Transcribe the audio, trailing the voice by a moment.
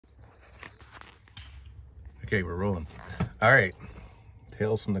Okay, we're rolling. All right,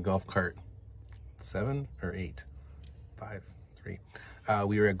 Tales from the Golf Cart. 7 or 8? 5, 3.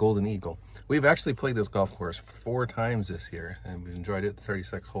 We were at Golden Eagle. We've actually played this golf course 4 times this year, and we've enjoyed it.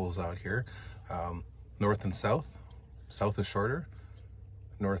 36 holes out here. North and south. South is shorter.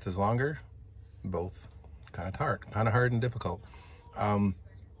 North is longer. Both kind of hard and difficult.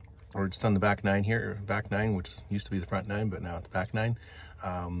 We're just on the back 9 here. Back 9, which used to be the front 9, but now it's back 9.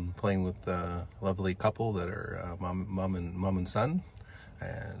 Playing with a lovely couple that are mom and son.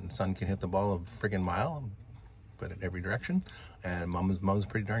 And son can hit the ball a friggin' mile, but in every direction. And mom's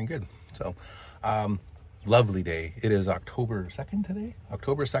pretty darn good. So, lovely day. It is October 2nd today?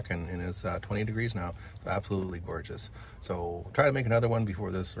 October 2nd, and it's 20 degrees now. It's absolutely gorgeous. So, try to make another one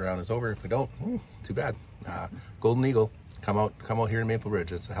before this round is over. If we don't, too bad. Golden Eagle, come out here in Maple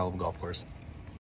Ridge. It's a hell of a golf course.